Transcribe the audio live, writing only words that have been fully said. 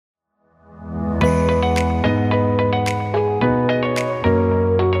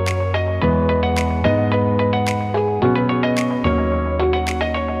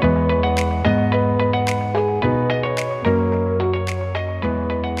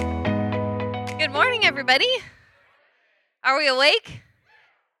Good morning, everybody. Are we awake?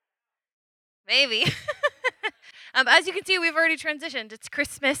 Maybe. As you can see, we've already transitioned. It's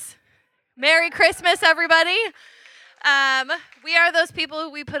Christmas. Merry Christmas, everybody. Um, we are those people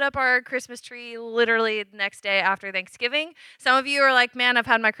who we put up our Christmas tree literally the next day after Thanksgiving. Some of you are like, man, I've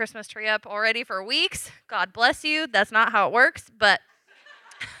had my Christmas tree up already for weeks. God bless you. That's not how it works, but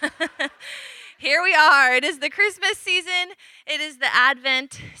here we are. It is the Christmas season. It is the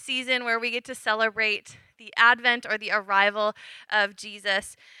Advent season where we get to celebrate the advent or the arrival of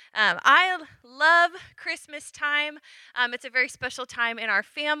Jesus. I love Christmas time. It's a very special time in our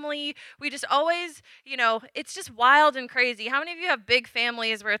family. We just always, it's just wild and crazy. How many of you have big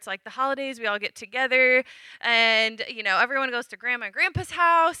families where it's like the holidays, we all get together and, everyone goes to grandma and grandpa's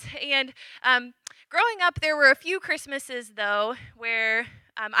house? And growing up, there were a few Christmases, though, where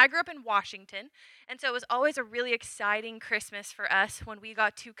I grew up in Washington, and so it was always a really exciting Christmas for us when we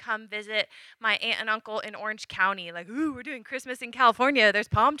got to come visit my aunt and uncle in Orange County. Like, ooh, we're doing Christmas in California. There's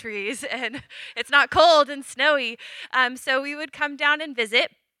palm trees, and it's not cold and snowy. So we would come down and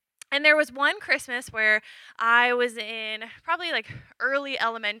visit. And there was one Christmas where I was in probably like early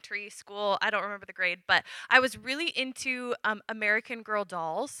elementary school. I don't remember the grade, but I was really into American Girl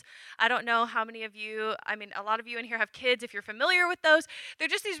dolls. I don't know how many of you, a lot of you in here have kids. If you're familiar with those, they're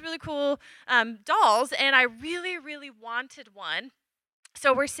just these really cool dolls. And I really, really wanted one.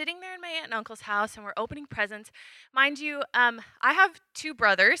 So we're sitting there in my aunt and uncle's house and we're opening presents. Mind you, I have two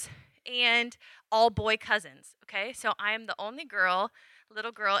brothers and all boy cousins, okay? So I am the only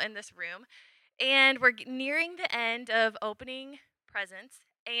little girl in this room. And we're nearing the end of opening presents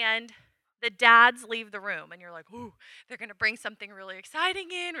and the dads leave the room and you're like, ooh, they're going to bring something really exciting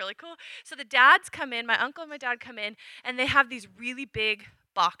in, really cool. So the dads come in, my uncle and my dad come in, and they have these really big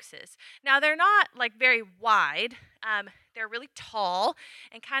boxes. Now, they're not like very wide. They're really tall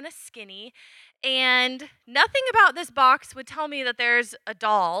and kind of skinny. And nothing about this box would tell me that there's a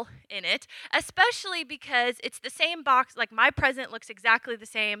doll in it, especially because it's the same box. Like my present looks exactly the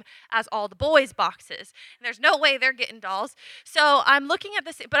same as all the boys' boxes. And there's no way they're getting dolls. So I'm looking at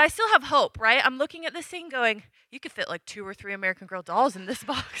this, but I still have hope, right? I'm looking at this thing going, you could fit like 2 or 3 American Girl dolls in this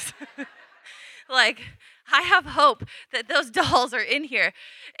box. Like, I have hope that those dolls are in here.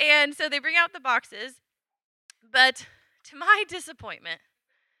 And so they bring out the boxes. But to my disappointment,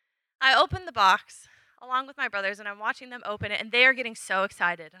 I open the box along with my brothers, and I'm watching them open it, and they are getting so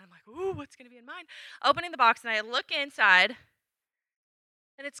excited. And I'm like, ooh, what's going to be in mine? Opening the box, and I look inside,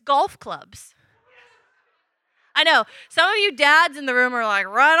 and it's golf clubs. I know. Some of you dads in the room are like,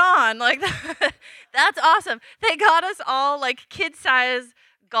 right on. Like, that's awesome. They got us all, like, kid-size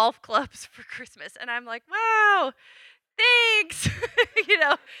golf clubs for Christmas. And I'm like, wow, thanks.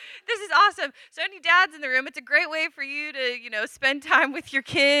 This is awesome. So any dads in the room, it's a great way for you to, spend time with your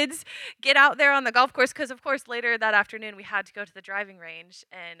kids, get out there on the golf course, because of course later that afternoon we had to go to the driving range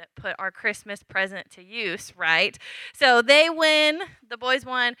and put our Christmas present to use, right? So they win, the boys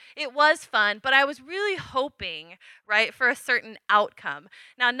won. It was fun, but I was really hoping, right, for a certain outcome.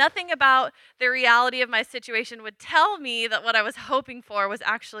 Now, nothing about the reality of my situation would tell me that what I was hoping for was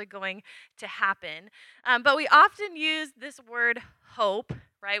actually going to happen. But we often use this word hope,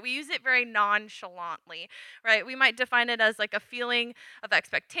 right? We use it very nonchalantly, right? We might define it as like a feeling of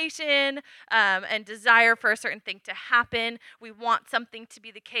expectation and desire for a certain thing to happen. We want something to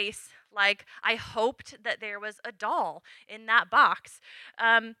be the case. Like, I hoped that there was a doll in that box.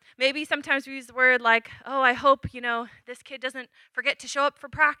 Maybe sometimes we use the word like, oh, I hope, this kid doesn't forget to show up for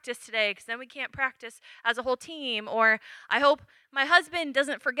practice today because then we can't practice as a whole team. Or I hope my husband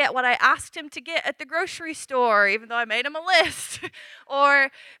doesn't forget what I asked him to get at the grocery store, even though I made him a list. Or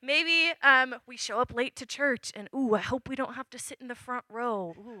maybe we show up late to church and, ooh, I hope we don't have to sit in the front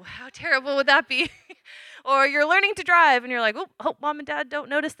row. Ooh, how terrible would that be? Or you're learning to drive and you're like, oh, hope mom and dad don't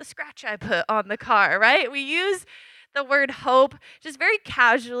notice the scratch I put on the car, right? We use the word hope just very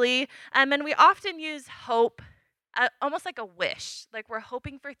casually, and we often use hope almost like a wish, like we're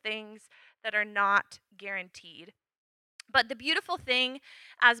hoping for things that are not guaranteed. But the beautiful thing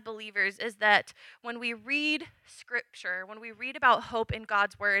as believers is that when we read scripture, when we read about hope in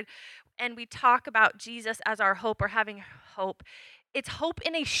God's word, and we talk about Jesus as our hope or having hope, it's hope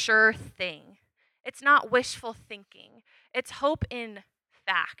in a sure thing. It's not wishful thinking. It's hope in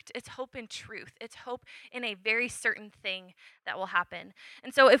fact. It's hope in truth. It's hope in a very certain thing that will happen.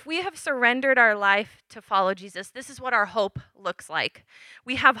 And so if we have surrendered our life to follow Jesus, this is what our hope looks like.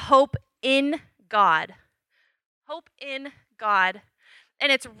 We have hope in God. Hope in God.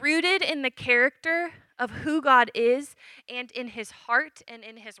 And it's rooted in the character of who God is and in his heart and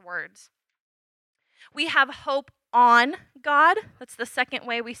in his words. We have hope on God. That's the second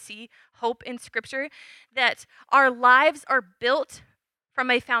way we see hope in Scripture, that our lives are built from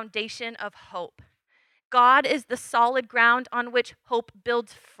a foundation of hope. God is the solid ground on which hope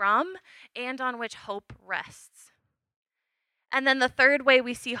builds from and on which hope rests. And then the third way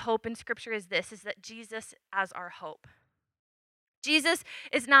we see hope in Scripture is this, is that Jesus as our hope. Jesus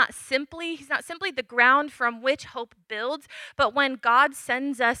is he's not simply the ground from which hope builds, but when God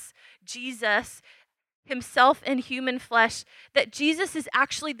sends us Jesus, himself in human flesh, that Jesus is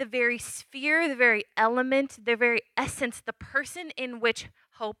actually the very sphere, the very element, the very essence, the person in which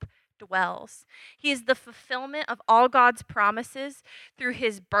hope dwells. He is the fulfillment of all God's promises through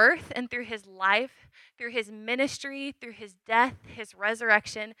his birth and through his life, through his ministry, through his death, his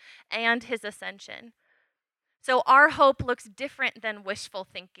resurrection, and his ascension. So our hope looks different than wishful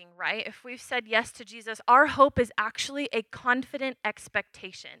thinking, right? If we've said yes to Jesus, our hope is actually a confident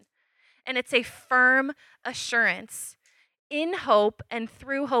expectation. And it's a firm assurance. In hope and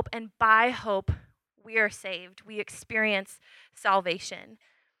through hope and by hope, we are saved. We experience salvation.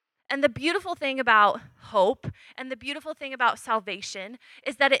 And the beautiful thing about hope and the beautiful thing about salvation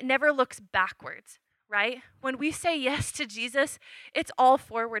is that it never looks backwards, right? When we say yes to Jesus, it's all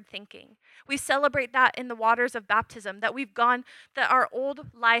forward thinking. We celebrate that in the waters of baptism, that that our old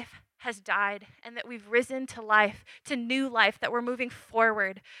life has died and that we've risen to life, to new life, that we're moving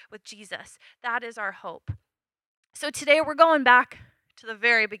forward with Jesus. That is our hope. So today we're going back to the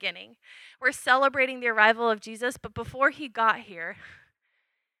very beginning. We're celebrating the arrival of Jesus, but before he got here,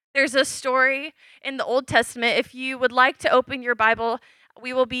 there's a story in the Old Testament. If you would like to open your Bible,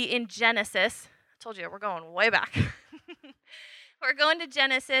 we will be in Genesis. I told you, we're going way back. We're going to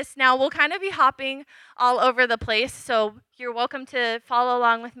Genesis. Now, we'll kind of be hopping all over the place, so you're welcome to follow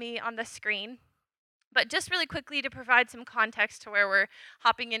along with me on the screen. But just really quickly to provide some context to where we're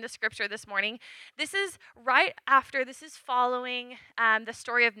hopping into Scripture this morning, this is following the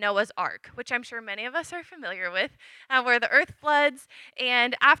story of Noah's Ark, which I'm sure many of us are familiar with, where the earth floods.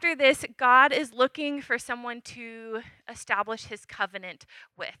 And after this, God is looking for someone to establish his covenant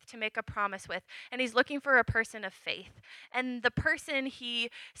with, to make a promise with. And he's looking for a person of faith. And the person he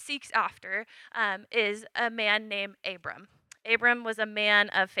seeks after is a man named Abram. Abram was a man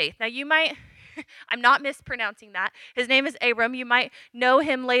of faith. Now, you might... I'm not mispronouncing that. His name is Abram. You might know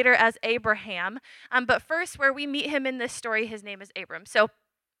him later as Abraham. But first, where we meet him in this story, his name is Abram. So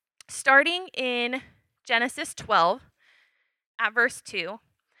starting in Genesis 12 at verse 2,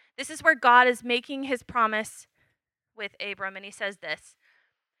 this is where God is making his promise with Abram. And he says this.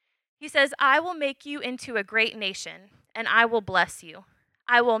 He says, I will make you into a great nation, and I will bless you.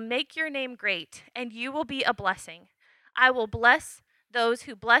 I will make your name great, and you will be a blessing. I will bless those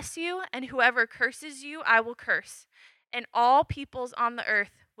who bless you, and whoever curses you, I will curse. And all peoples on the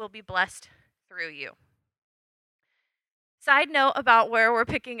earth will be blessed through you. Side note about where we're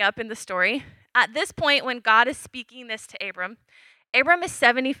picking up in the story. At this point, when God is speaking this to Abram, Abram is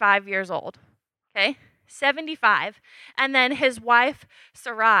 75 years old. Okay? 75. And then his wife,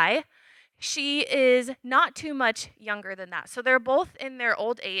 Sarai, she is not too much younger than that. So they're both in their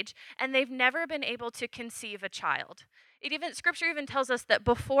old age, and they've never been able to conceive a child. Scripture even tells us that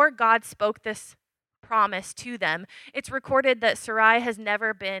before God spoke this promise to them, it's recorded that Sarai has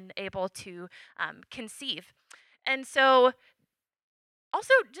never been able to conceive. And so,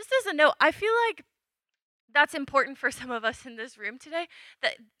 also, just as a note, I feel like that's important for some of us in this room today,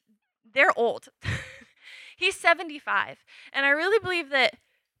 that they're old. He's 75. And I really believe that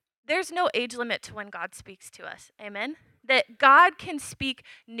there's no age limit to when God speaks to us. Amen? That God can speak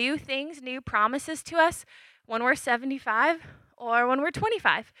new things, new promises to us when we're 75 or when we're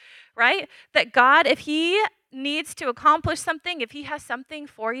 25, right? That God, if he needs to accomplish something, if he has something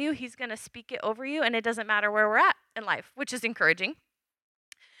for you, he's going to speak it over you, and it doesn't matter where we're at in life, which is encouraging.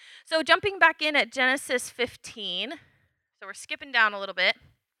 So jumping back in at Genesis 15, so we're skipping down a little bit.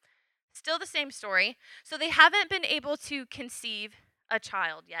 Still the same story. So they haven't been able to conceive a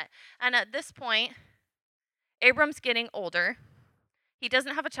child yet. And at this point, Abram's getting older. He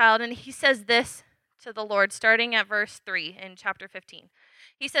doesn't have a child, and he says this to the Lord, starting at verse 3 in chapter 15.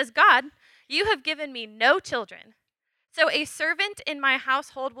 He says, God, you have given me no children, so a servant in my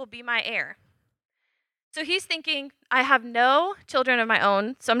household will be my heir. So he's thinking, I have no children of my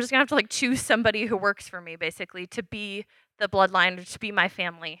own, so I'm just going to have to choose somebody who works for me, basically, to be the bloodline, or to be my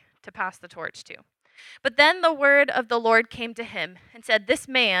family, to pass the torch to. But then the word of the Lord came to him and said, this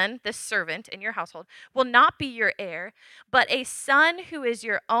man, this servant in your household, will not be your heir, but a son who is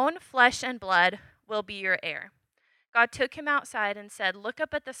your own flesh and blood will be your heir. God took him outside and said, look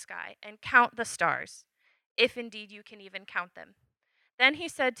up at the sky and count the stars, if indeed you can even count them. Then he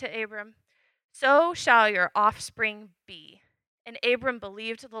said to Abram, So shall your offspring be. And Abram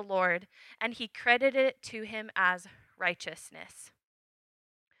believed the Lord, and he credited it to him as righteousness.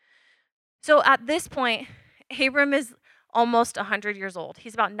 So at this point, Abram is almost 100 years old.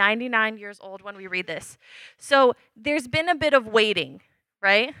 He's about 99 years old when we read this. So there's been a bit of waiting,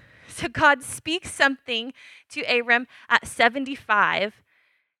 right? So God speaks something to Abram at 75,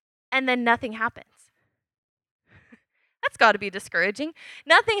 and then nothing happens. That's got to be discouraging.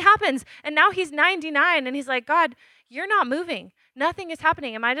 Nothing happens. And now he's 99 and he's like, God, you're not moving. Nothing is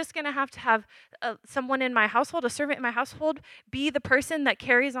happening. Am I just going to have someone in my household, a servant in my household, be the person that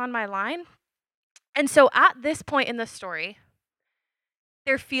carries on my line? And so at this point in the story,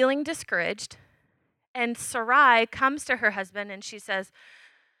 they're feeling discouraged. And Sarai comes to her husband and she says,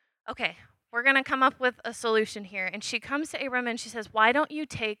 okay, we're going to come up with a solution here. And she comes to Abram and she says, why don't you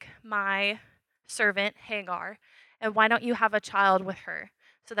take my servant, Hagar, and why don't you have a child with her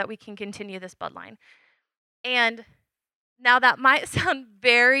so that we can continue this bloodline? And now that might sound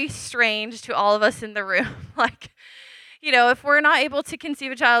very strange to all of us in the room. Like, if we're not able to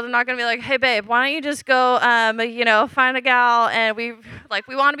conceive a child, I'm not going to be like, hey, babe, why don't you just go, find a gal and we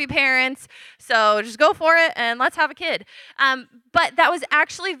want to be parents. So just go for it and let's have a kid. But that was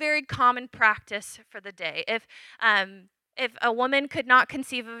actually very common practice for the day. If a woman could not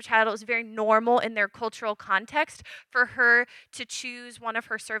conceive of a child, it was very normal in their cultural context for her to choose one of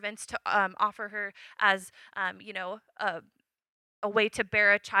her servants to offer her as, a way to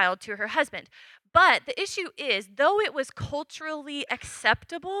bear a child to her husband. But the issue is, though it was culturally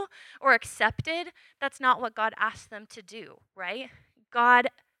acceptable or accepted, that's not what God asked them to do, right? God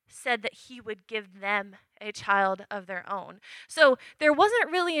said that he would give them a child of their own. So there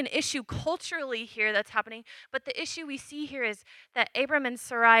wasn't really an issue culturally here that's happening, but the issue we see here is that Abram and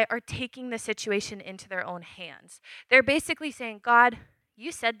Sarai are taking the situation into their own hands. They're basically saying, God,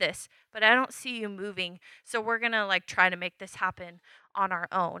 you said this, but I don't see you moving, so we're going to try to make this happen on our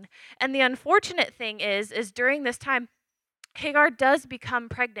own. And the unfortunate thing is during this time, Hagar does become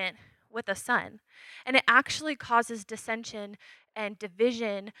pregnant with a son, and it actually causes dissension and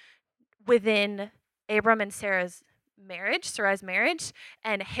division within Abram and Sarai's marriage,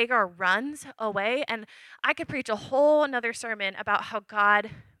 and Hagar runs away. And I could preach a whole another sermon about how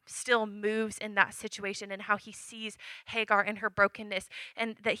God still moves in that situation and how he sees Hagar in her brokenness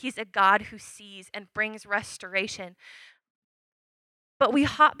and that he's a God who sees and brings restoration. But we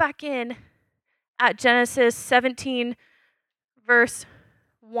hop back in at Genesis 17, verse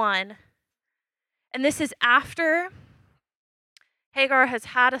 1. And this is after Hagar has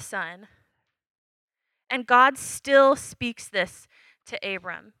had a son. And God still speaks this to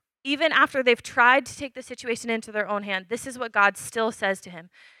Abram. Even after they've tried to take the situation into their own hand, this is what God still says to him.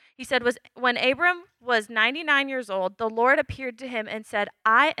 He said, when Abram was 99 years old, the Lord appeared to him and said,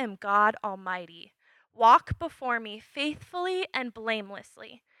 I am God Almighty. Walk before me faithfully and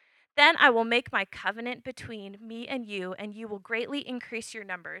blamelessly. Then I will make my covenant between me and you will greatly increase your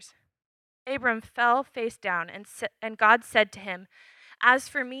numbers. Abram fell face down, and God said to him, as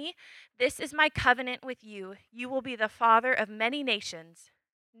for me, this is my covenant with you. You will be the father of many nations.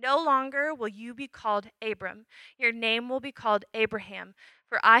 No longer will you be called Abram. Your name will be called Abraham,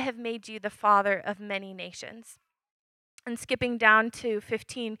 for I have made you the father of many nations. And skipping down to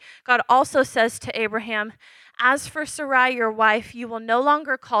 15, God also says to Abraham, as for Sarai, your wife, you will no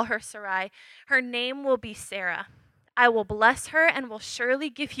longer call her Sarai. Her name will be Sarah. I will bless her and will surely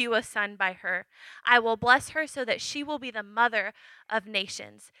give you a son by her. I will bless her so that she will be the mother of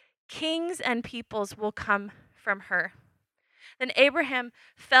nations. Kings and peoples will come from her. Then Abraham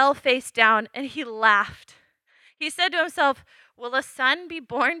fell face down and he laughed. He said to himself, will a son be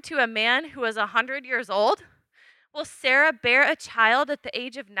born to a man who is 100 years old? Will Sarah bear a child at the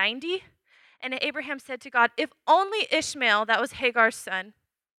age of 90? And Abraham said to God, if only Ishmael, that was Hagar's son,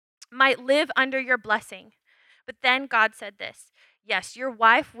 might live under your blessing. But then God said this, yes, your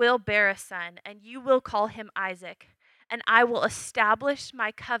wife will bear a son, and you will call him Isaac, and I will establish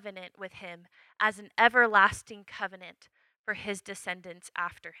my covenant with him as an everlasting covenant for his descendants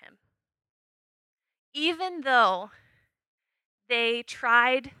after him. Even though they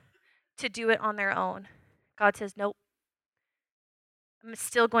tried to do it on their own, God says, nope, I'm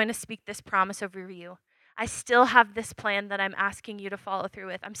still going to speak this promise over you. I still have this plan that I'm asking you to follow through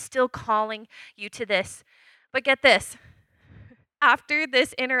with. I'm still calling you to this. But get this, after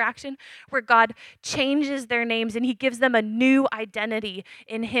this interaction where God changes their names and he gives them a new identity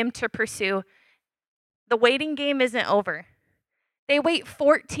in him to pursue, the waiting game isn't over. They wait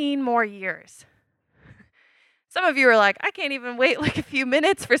 14 more years. Some of you are like, I can't even wait a few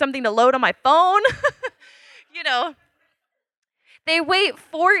minutes for something to load on my phone. They wait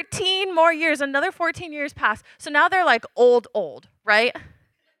 14 more years, another 14 years pass. So now they're like old, right?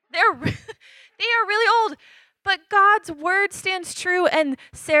 They're they are really old. But God's word stands true, and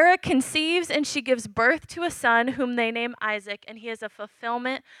Sarah conceives and she gives birth to a son whom they name Isaac, and he is a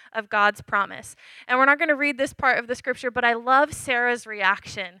fulfillment of God's promise. And we're not going to read this part of the scripture, but I love Sarah's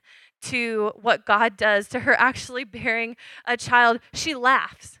reaction to what God does to her actually bearing a child. She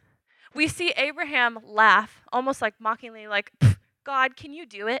laughs. We see Abraham laugh, almost like mockingly, like, God, can you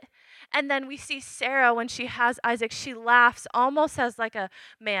do it? And then we see Sarah, when she has Isaac, she laughs almost as like a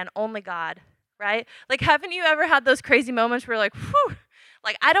man, only God, right? Like, haven't you ever had those crazy moments where you're like, whew,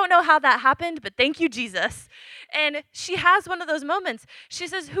 like, I don't know how that happened, but thank you, Jesus. And she has one of those moments. She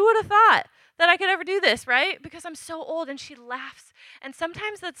says, who would have thought that I could ever do this, right? Because I'm so old. And she laughs. And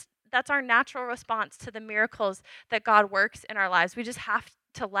sometimes that's our natural response to the miracles that God works in our lives. We just have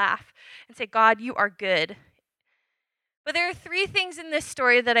to laugh and say, God, you are good. But there are three things in this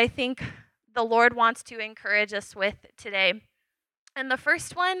story that I think the Lord wants to encourage us with today. And the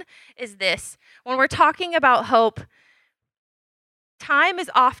first one is this: when we're talking about hope, time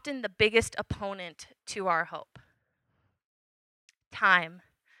is often the biggest opponent to our hope. Time.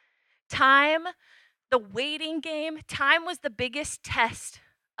 Time, the waiting game, time was the biggest test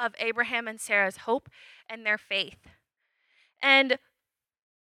of Abraham and Sarah's hope and their faith. And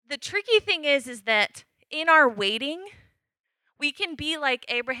the tricky thing is that in our waiting, we can be like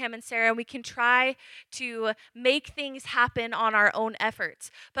Abraham and Sarah, and we can try to make things happen on our own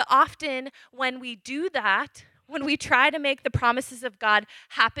efforts. But often when we do that, when we try to make the promises of God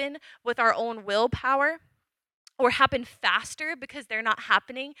happen with our own willpower, or happen faster because they're not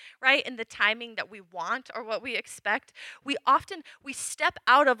happening right in the timing that we want or what we expect, we step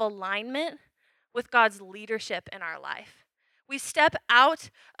out of alignment with God's leadership in our life. We step out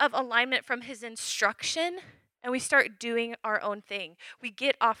of alignment from his instruction and we start doing our own thing. We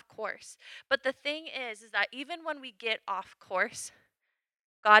get off course. But the thing is that even when we get off course,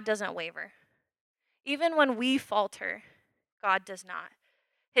 God doesn't waver. Even when we falter, God does not.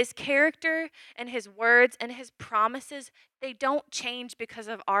 His character and his words and his promises, they don't change because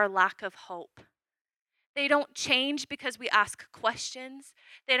of our lack of hope. They don't change because we ask questions.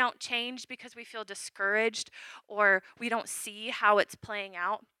 They don't change because we feel discouraged or we don't see how it's playing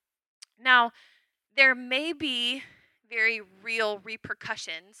out. Now, there may be very real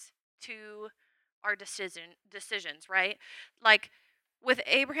repercussions to our decisions, right? Like with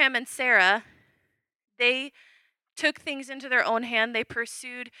Abraham and Sarah, they took things into their own hand. They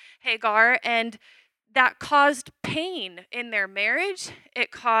pursued Hagar, and that caused pain in their marriage.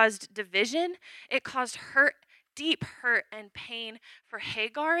 It caused division. It caused hurt, deep hurt and pain for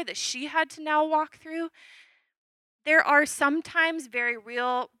Hagar that she had to now walk through. There are sometimes very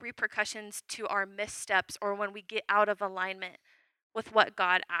real repercussions to our missteps or when we get out of alignment with what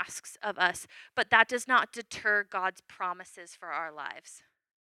God asks of us, but that does not deter God's promises for our lives.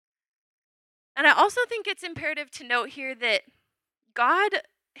 And I also think it's imperative to note here that God,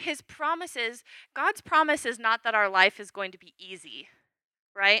 his promises, God's promise is not that our life is going to be easy,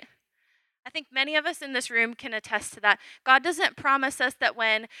 right? I think many of us in this room can attest to that. God doesn't promise us that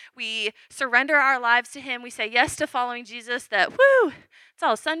when we surrender our lives to him, we say yes to following Jesus, that whoo, it's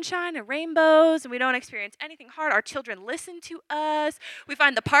all sunshine and rainbows and we don't experience anything hard. Our children listen to us. We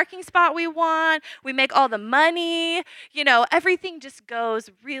find the parking spot we want. We make all the money. Everything just goes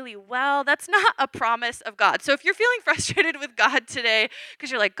really well. That's not a promise of God. So if you're feeling frustrated with God today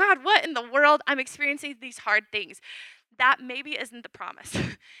because you're like, God, what in the world? I'm experiencing these hard things. That maybe isn't the promise.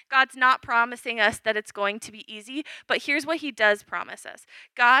 God's not promising us that it's going to be easy, but here's what he does promise us.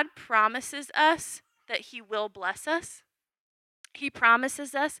 God promises us that he will bless us. He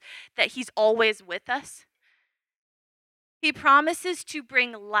promises us that he's always with us. He promises to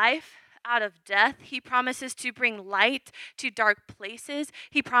bring life out of death. He promises to bring light to dark places.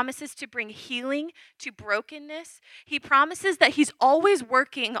 He promises to bring healing to brokenness. He promises that he's always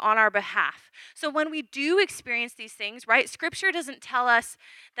working on our behalf. So when we do experience these things, right, scripture doesn't tell us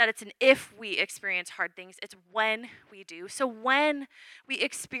that it's an if we experience hard things, it's when we do. So when we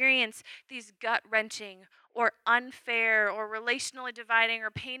experience these gut-wrenching or unfair or relationally dividing or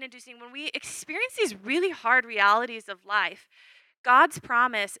pain-inducing, when we experience these really hard realities of life, God's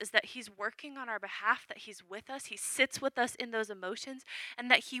promise is that he's working on our behalf, that he's with us, he sits with us in those emotions, and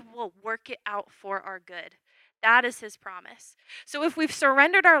that he will work it out for our good. That is his promise. So if we've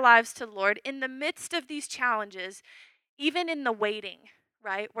surrendered our lives to the Lord in the midst of these challenges, even in the waiting,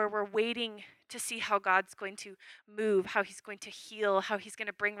 right, where we're waiting to see how God's going to move, how he's going to heal, how he's going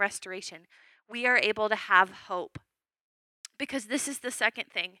to bring restoration, we are able to have hope. Because this is the second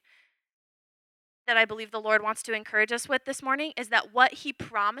thing. that I believe the Lord wants to encourage us with this morning is that what he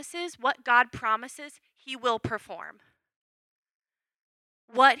promises, what God promises, he will perform.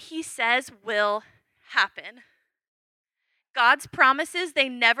 What he says will happen. God's promises, they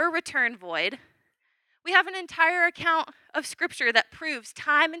never return void. We have an entire account of scripture that proves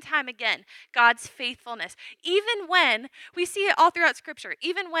time and time again God's faithfulness. Even when we see it all throughout scripture,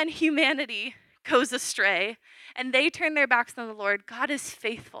 even when humanity goes astray and they turn their backs on the Lord, God is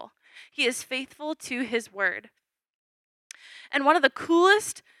faithful. He is faithful to his word. And one of the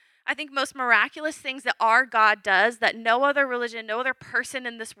coolest, I think, most miraculous things that our God does that no other religion, no other person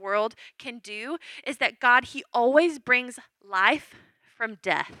in this world can do is that God, he always brings life from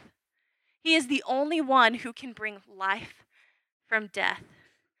death. He is the only one who can bring life from death.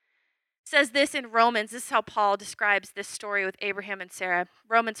 It says this in Romans. This is how Paul describes this story with Abraham and Sarah.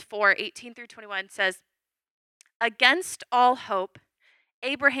 Romans 4:18-21 says, "Against all hope,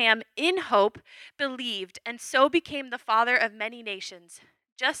 Abraham in hope believed, and so became the father of many nations,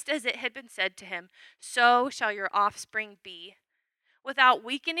 just as it had been said to him, so shall your offspring be." Without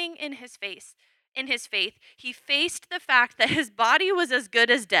weakening in his faith, he faced the fact that his body was as good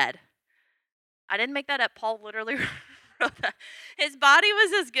as dead. I didn't make that up. Paul literally wrote that. His body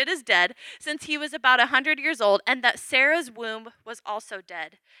was as good as dead since he was about 100 years old, and that Sarah's womb was also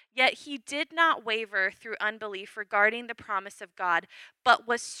dead. Yet he did not waver through unbelief regarding the promise of God, but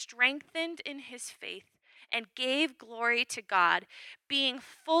was strengthened in his faith and gave glory to God, being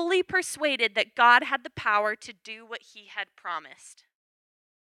fully persuaded that God had the power to do what he had promised.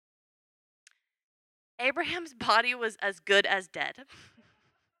 Abraham's body was as good as dead.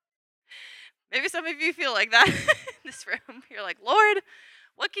 Maybe some of you feel like that in this room. You're like, Lord,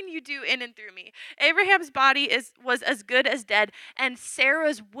 what can you do in and through me? Abraham's body was as good as dead, and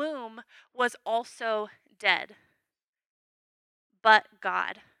Sarah's womb was also dead. But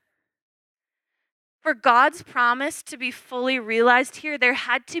God. For God's promise to be fully realized here, there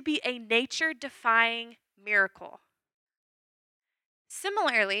had to be a nature-defying miracle.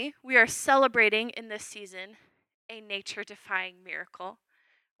 Similarly, we are celebrating in this season a nature-defying miracle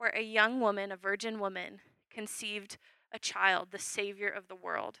where a young woman, a virgin woman, conceived a child, the Savior of the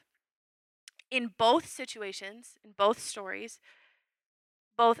world. In both situations, in both stories,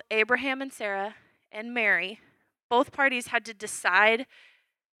 both Abraham and Sarah and Mary, both parties had to decide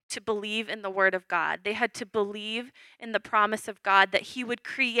to believe in the word of God. They had to believe in the promise of God that he would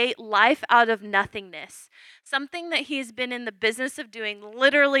create life out of nothingness, something that he's been in the business of doing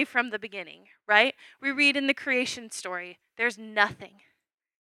literally from the beginning, right? We read in the creation story, there's nothing,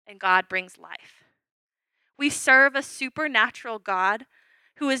 and God brings life. We serve a supernatural God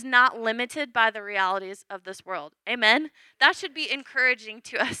who is not limited by the realities of this world. Amen? That should be encouraging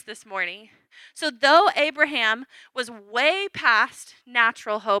to us this morning. So, though Abraham was way past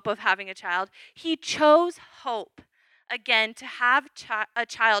natural hope of having a child, he chose hope again to have a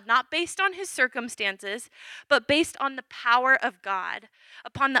child, not based on his circumstances, but based on the power of God,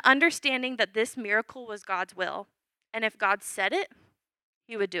 upon the understanding that this miracle was God's will. And if God said it,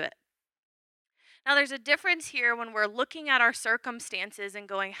 he would do it. Now, there's a difference here when we're looking at our circumstances and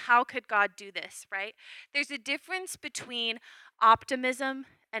going, how could God do this, right? There's a difference between optimism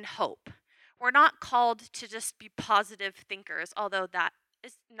and hope. We're not called to just be positive thinkers, although that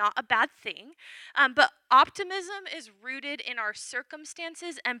is not a bad thing. But optimism is rooted in our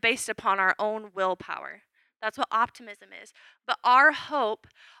circumstances and based upon our own willpower. That's what optimism is. But our hope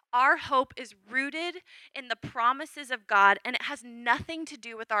is rooted in the promises of God, and it has nothing to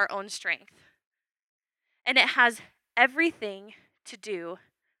do with our own strength. And it has everything to do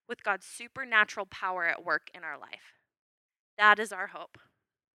with God's supernatural power at work in our life. That is our hope.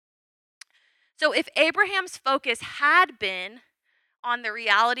 So if Abraham's focus had been on the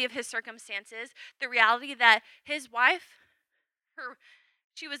reality of his circumstances, the reality that his wife,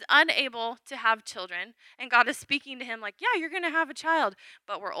 she was unable to have children, and God is speaking to him like, yeah, you're going to have a child,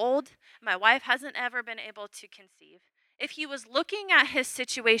 but we're old. My wife hasn't ever been able to conceive. If he was looking at his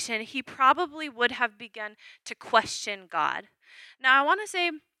situation, he probably would have begun to question God. Now, I want to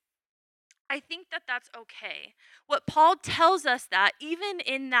say, I think that that's okay. What Paul tells us that, even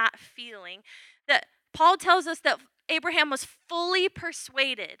in that feeling, that Paul tells us that Abraham was fully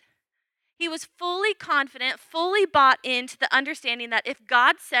persuaded. He was fully confident, fully bought into the understanding that if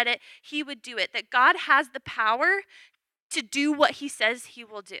God said it, he would do it, that God has the power to do what he says he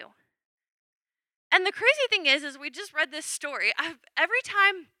will do. And the crazy thing is we just read this story. Every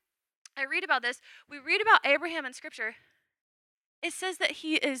time I read about this, we read about Abraham in Scripture, it says that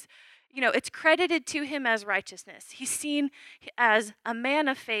he is, it's credited to him as righteousness. He's seen as a man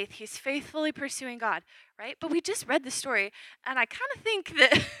of faith. He's faithfully pursuing God, right? But we just read the story, and I kind of think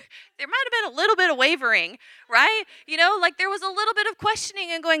that there might have been a little bit of wavering, right? Like there was a little bit of questioning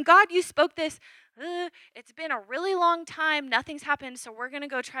and going, God, you spoke this. It's been a really long time. Nothing's happened, so we're going to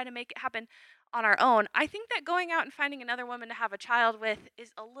go try to make it happen on our own. I think that going out and finding another woman to have a child with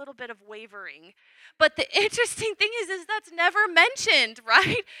is a little bit of wavering. But the interesting thing is that's never mentioned,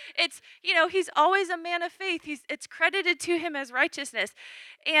 right? It's, he's always a man of faith. It's credited to him as righteousness.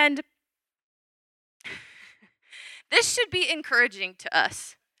 And this should be encouraging to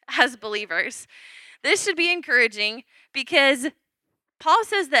us as believers. This should be encouraging because Paul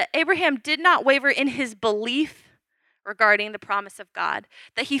says that Abraham did not waver in his belief regarding the promise of God,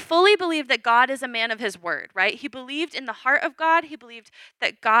 that he fully believed that God is a man of his word, right? He believed in the heart of God. He believed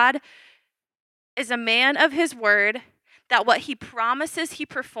that God is a man of his word, that what he promises, he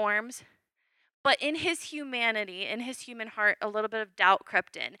performs. But in his humanity, in his human heart, a little bit of doubt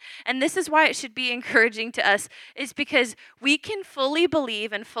crept in. And this is why it should be encouraging to us, is because we can fully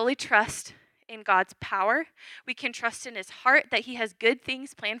believe and fully trust in God's power. We can trust in his heart that he has good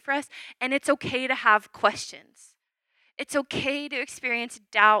things planned for us, and it's okay to have questions. It's okay to experience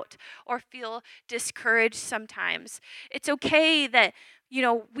doubt or feel discouraged sometimes. It's okay that,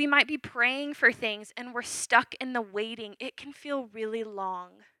 we might be praying for things and we're stuck in the waiting. It can feel really long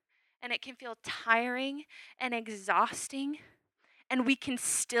and it can feel tiring and exhausting, and we can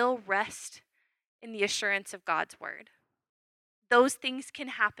still rest in the assurance of God's word. Those things can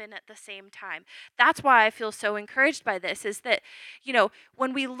happen at the same time. That's why I feel so encouraged by this, is that,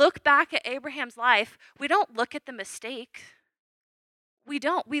 when we look back at Abraham's life, we don't look at the mistakes. We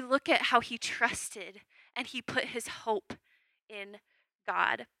don't. We look at how he trusted and he put his hope in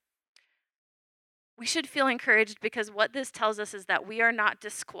God. We should feel encouraged because what this tells us is that we are not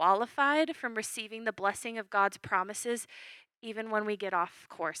disqualified from receiving the blessing of God's promises, even when we get off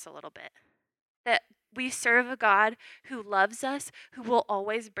course a little bit. That we serve a God who loves us, who will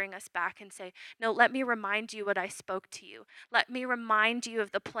always bring us back and say, no, let me remind you what I spoke to you. Let me remind you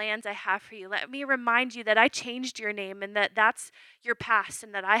of the plans I have for you. Let me remind you that I changed your name and that that's your past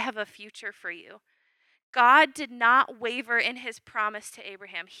and that I have a future for you. God did not waver in his promise to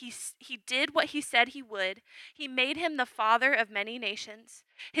Abraham. He did what he said he would. He made him the father of many nations.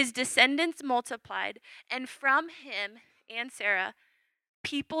 His descendants multiplied, and from him and Sarah,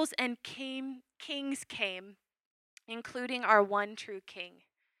 peoples and kings came, including our one true king,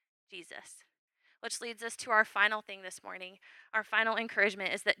 Jesus. Which leads us to our final thing this morning. Our final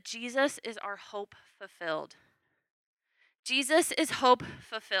encouragement is that Jesus is our hope fulfilled. Jesus is hope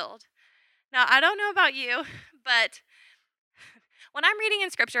fulfilled. Now, I don't know about you, but when I'm reading in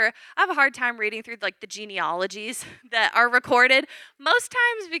scripture, I have a hard time reading through like the genealogies that are recorded, most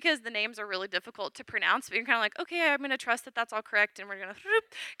times because the names are really difficult to pronounce, but you're kind of like, okay, I'm going to trust that that's all correct, and we're going to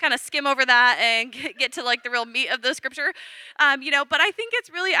kind of skim over that and get to like the real meat of the scripture. But I think it's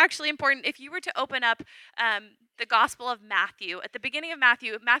really actually important if you were to open up the Gospel of Matthew. At the beginning of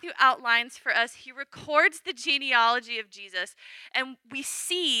Matthew outlines for us, he records the genealogy of Jesus, and we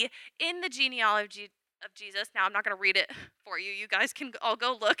see in the genealogy of Jesus. Now, I'm not going to read it for you. You guys can all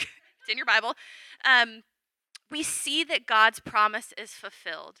go look. It's in your Bible. We see that God's promise is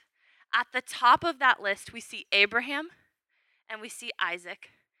fulfilled. At the top of that list, we see Abraham and we see Isaac.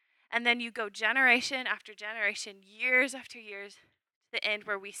 And then you go generation after generation, years after years, to the end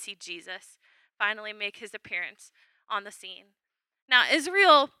where we see Jesus finally make his appearance on the scene. Now,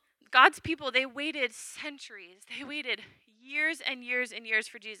 Israel, God's people, they waited centuries. They waited years and years and years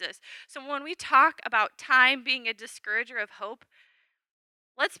for Jesus. So when we talk about time being a discourager of hope,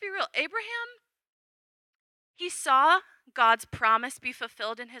 let's be real. Abraham, he saw God's promise be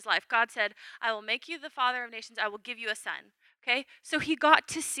fulfilled in his life. God said, I will make you the father of nations. I will give you a son. Okay? So he got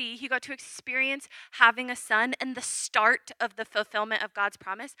to experience having a son and the start of the fulfillment of God's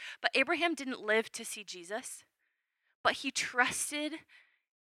promise. But Abraham didn't live to see Jesus, but he trusted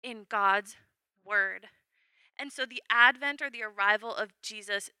in God's word. And so the advent or the arrival of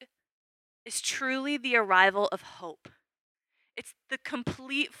Jesus is truly the arrival of hope. It's the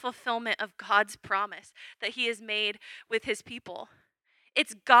complete fulfillment of God's promise that he has made with his people.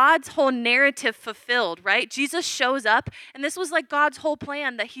 It's God's whole narrative fulfilled, right? Jesus shows up, and this was like God's whole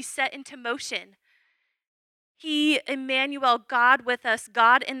plan that he set into motion. He, Emmanuel, God with us,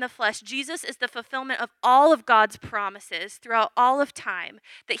 God in the flesh. Jesus is the fulfillment of all of God's promises throughout all of time,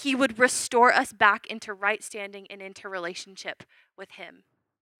 that he would restore us back into right standing and into relationship with him.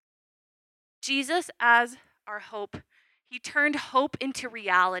 Jesus as our hope, he turned hope into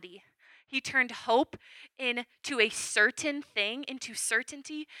reality. He turned hope into a certain thing, into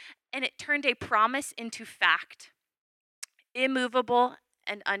certainty, and it turned a promise into fact, immovable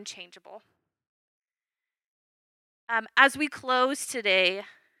and unchangeable. As we close today,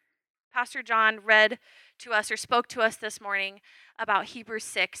 Pastor John read to us or spoke to us this morning about Hebrews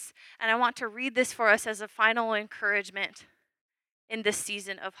 6, and I want to read this for us as a final encouragement in this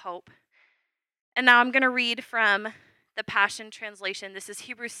season of hope. And now I'm going to read from the Passion Translation. This is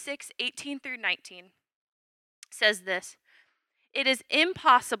Hebrews 6:18 through 19. It says this: "It is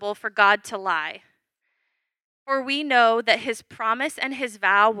impossible for God to lie, for we know that his promise and his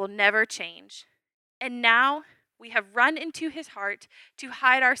vow will never change. And now we have run into his heart to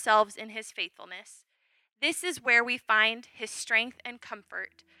hide ourselves in his faithfulness. This is where we find his strength and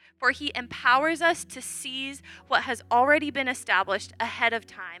comfort, for he empowers us to seize what has already been established ahead of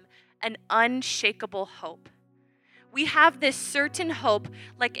time, an unshakable hope. We have this certain hope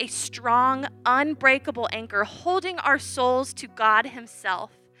like a strong, unbreakable anchor holding our souls to God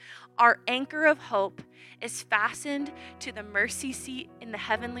himself. Our anchor of hope is fastened to the mercy seat in the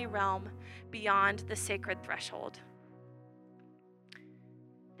heavenly realm beyond the sacred threshold."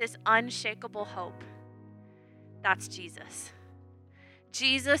 This unshakable hope, that's Jesus.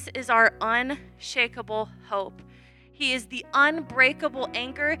 Jesus is our unshakable hope. He is the unbreakable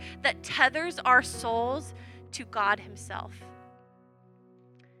anchor that tethers our souls to God himself.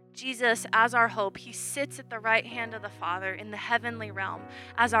 Jesus, as our hope, he sits at the right hand of the Father in the heavenly realm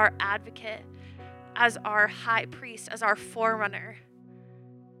as our advocate, as our high priest, as our forerunner.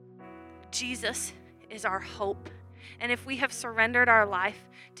 Jesus is our hope. And if we have surrendered our life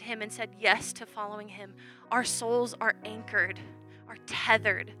to him and said yes to following him, our souls are anchored, are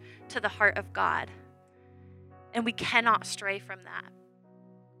tethered to the heart of God. And we cannot stray from that.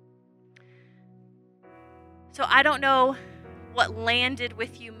 So I don't know what landed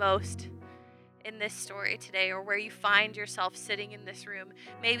with you most in this story today, or where you find yourself sitting in this room.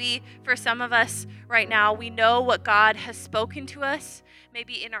 Maybe for some of us right now, we know what God has spoken to us,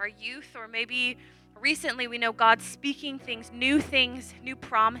 maybe in our youth, or maybe recently we know God speaking things, new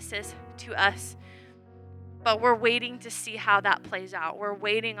promises to us. But we're waiting to see how that plays out. We're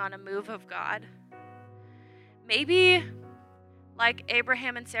waiting on a move of God. Maybe like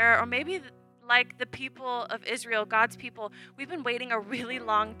Abraham and Sarah, or maybe like the people of Israel, God's people, we've been waiting a really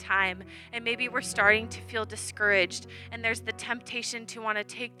long time, and maybe we're starting to feel discouraged, and there's the temptation to want to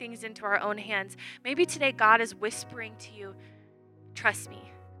take things into our own hands. Maybe today God is whispering to you, trust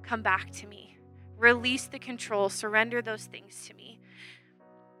me, come back to me, release the control, surrender those things to me.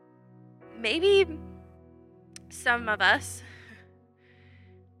 Maybe some of us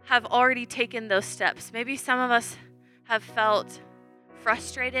have already taken those steps. Maybe some of us have felt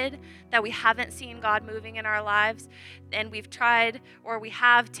frustrated that we haven't seen God moving in our lives, and we've tried, or we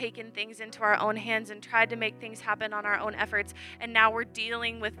have taken things into our own hands and tried to make things happen on our own efforts, and now we're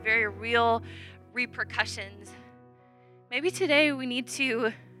dealing with very real repercussions. Maybe today we need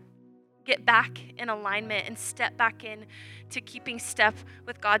to get back in alignment and step back in to keeping step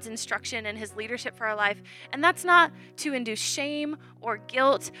with God's instruction and his leadership for our life. And that's not to induce shame or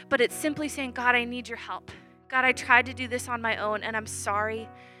guilt, but it's simply saying, God, I need your help. God, I tried to do this on my own, and I'm sorry.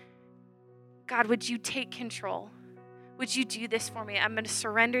 God, would you take control? Would you do this for me? I'm going to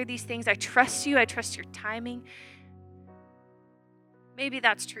surrender these things. I trust you. I trust your timing. Maybe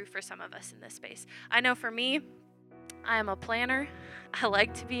that's true for some of us in this space. I know for me, I am a planner. I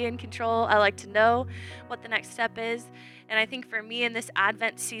like to be in control. I like to know what the next step is. And I think for me in this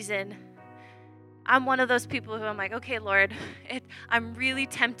Advent season, I'm one of those people who I'm like, okay, Lord, I'm really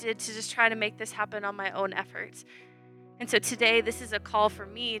tempted to just try to make this happen on my own efforts. And so today, this is a call for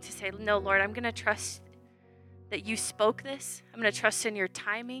me to say, no, Lord, I'm going to trust that you spoke this. I'm going to trust in your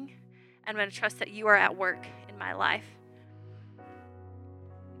timing. I'm going to trust that you are at work in my life.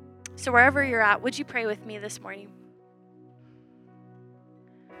 So wherever you're at, would you pray with me this morning?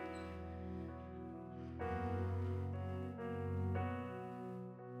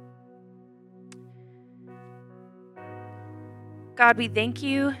 God, we thank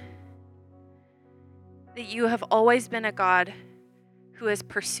you that you have always been a God who has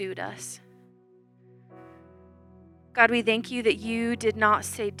pursued us. God, we thank you that you did not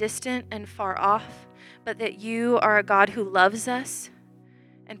stay distant and far off, but that you are a God who loves us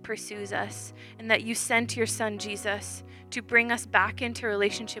and pursues us, and that you sent your son Jesus to bring us back into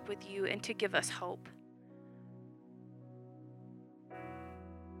relationship with you and to give us hope.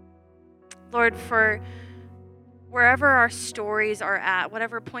 Lord, for wherever our stories are at,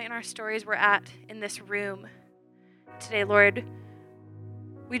 whatever point in our stories we're at in this room today, Lord,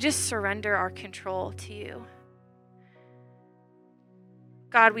 we just surrender our control to you.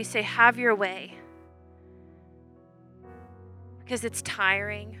 God, we say, have your way, because it's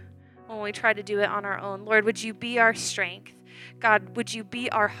tiring. when we try to do it on our own. Lord, would you be our strength? God, would you be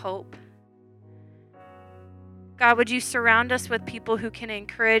our hope? God, would you surround us with people who can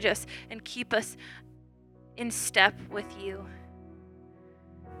encourage us and keep us in step with you?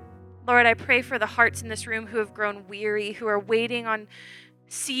 Lord, I pray for the hearts in this room who have grown weary, who are waiting on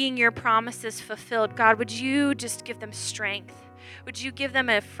seeing your promises fulfilled. God, would you just give them strength? Would you give them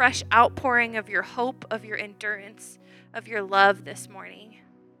a fresh outpouring of your hope, of your endurance, of your love this morning?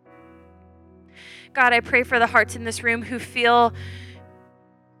 God, I pray for the hearts in this room who feel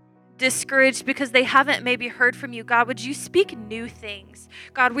discouraged because they haven't maybe heard from you. God, would you speak new things?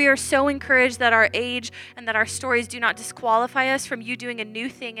 God, we are so encouraged that our age and that our stories do not disqualify us from you doing a new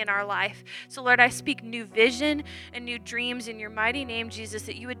thing in our life. So Lord, I speak new vision and new dreams in your mighty name, Jesus,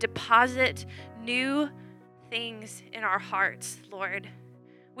 that you would deposit new things in our hearts, Lord.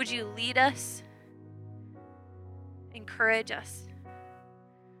 Would you lead us? Encourage us.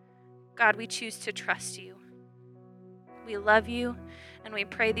 God, we choose to trust you. We love you, and we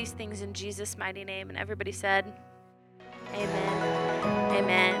pray these things in Jesus' mighty name. And everybody said, amen.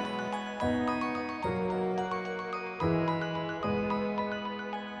 Amen.